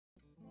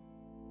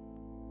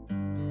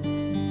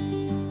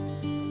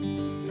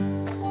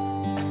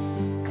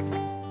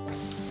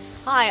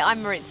Hi,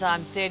 I'm Maritza.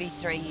 I'm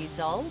 33 years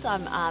old.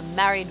 I'm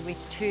married with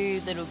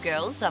two little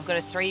girls. I've got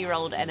a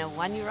 3-year-old and a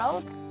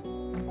 1-year-old.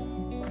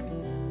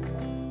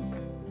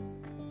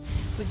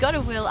 We got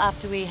a will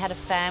after we had a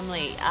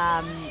family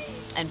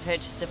and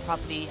purchased a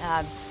property.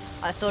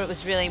 I thought it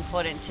was really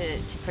important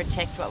to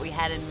protect what we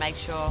had and make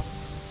sure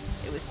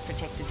it was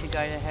protected to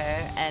go to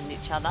her and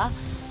each other.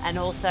 And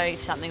also,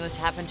 if something was to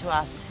happen to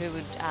us, who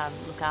would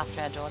look after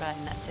our daughter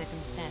in that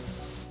circumstance.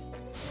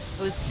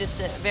 It was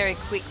just a very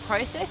quick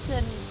process,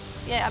 and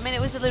yeah, I mean, it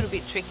was a little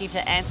bit tricky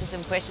to answer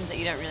some questions that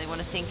you don't really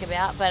want to think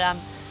about, but it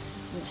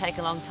didn't take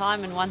a long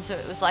time, and once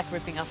it was like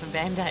ripping off a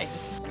band-aid.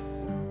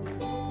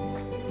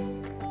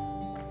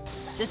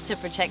 Just to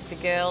protect the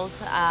girls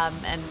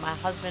and my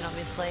husband,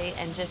 obviously,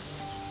 and just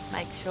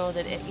make sure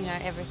that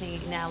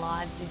everything in our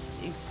lives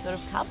is sort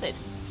of covered.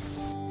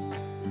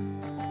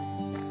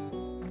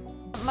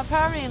 My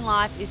priority in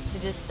life is to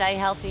just stay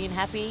healthy and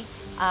happy,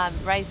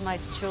 raise my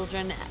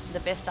children the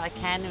best I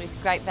can with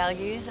great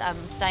values. I'm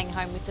staying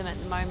home with them at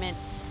the moment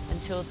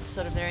until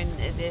sort of they're in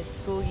their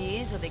school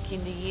years or their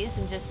kinder years,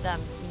 and just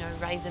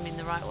raise them in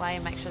the right way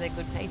and make sure they're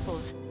good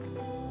people.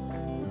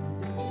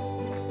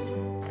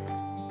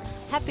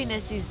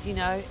 Happiness is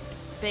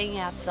being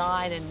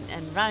outside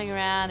and running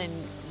around and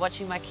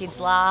watching my kids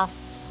laugh.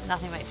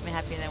 Nothing makes me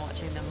happier than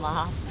watching them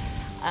laugh,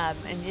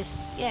 and just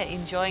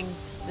enjoying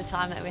the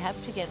time that we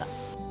have together.